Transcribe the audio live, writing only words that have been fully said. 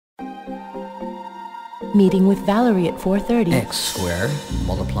Meeting with Valerie at 4:30. X squared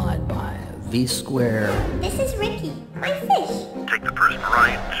multiplied by V squared. This is Ricky, my fish. Take the first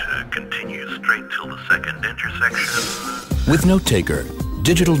right, continue straight till the second intersection. With NoteTaker,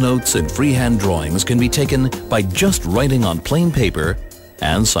 digital notes and freehand drawings can be taken by just writing on plain paper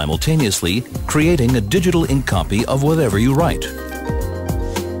and simultaneously creating a digital ink copy of whatever you write.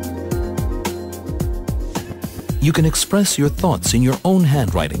 You can express your thoughts in your own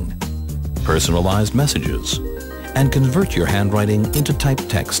handwriting, personalized messages, and convert your handwriting into typed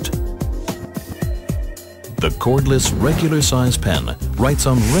text. The cordless regular size pen writes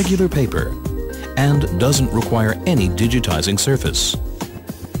on regular paper and doesn't require any digitizing surface.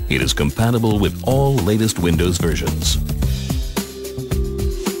 It is compatible with all latest Windows versions.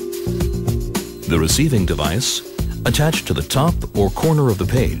 The receiving device, attached to the top or corner of the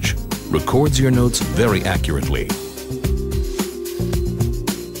page, records your notes very accurately.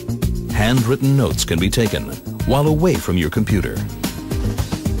 Handwritten notes can be taken while away from your computer.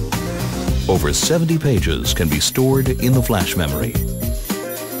 Over 70 pages can be stored in the flash memory.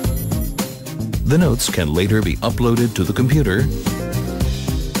 The notes can later be uploaded to the computer,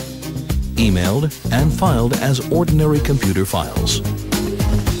 emailed, and filed as ordinary computer files.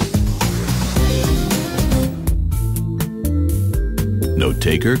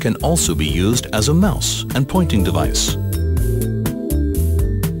 NoteTaker can also be used as a mouse and pointing device.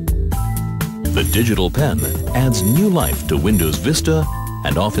 The digital pen adds new life to Windows Vista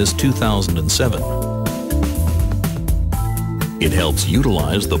and Office 2007. It helps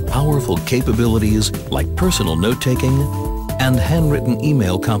utilize the powerful capabilities like personal note-taking and handwritten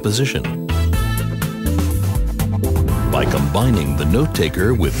email composition. By combining the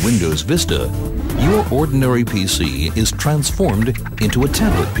NoteTaker with Windows Vista, your ordinary PC is transformed into a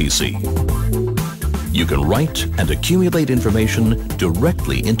tablet PC. You can write and accumulate information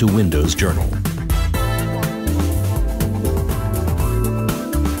directly into Windows Journal.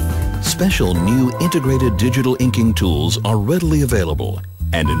 Special new integrated digital inking tools are readily available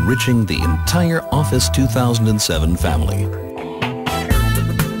and enriching the entire Office 2007 family.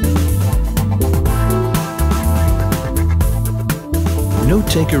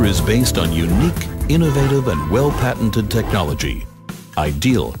 NoteTaker is based on unique, innovative, and well-patented technology,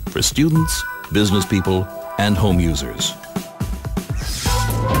 ideal for students, business people, and home users.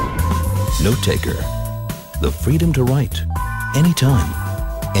 NoteTaker, the freedom to write anytime,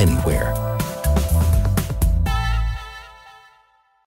 anywhere.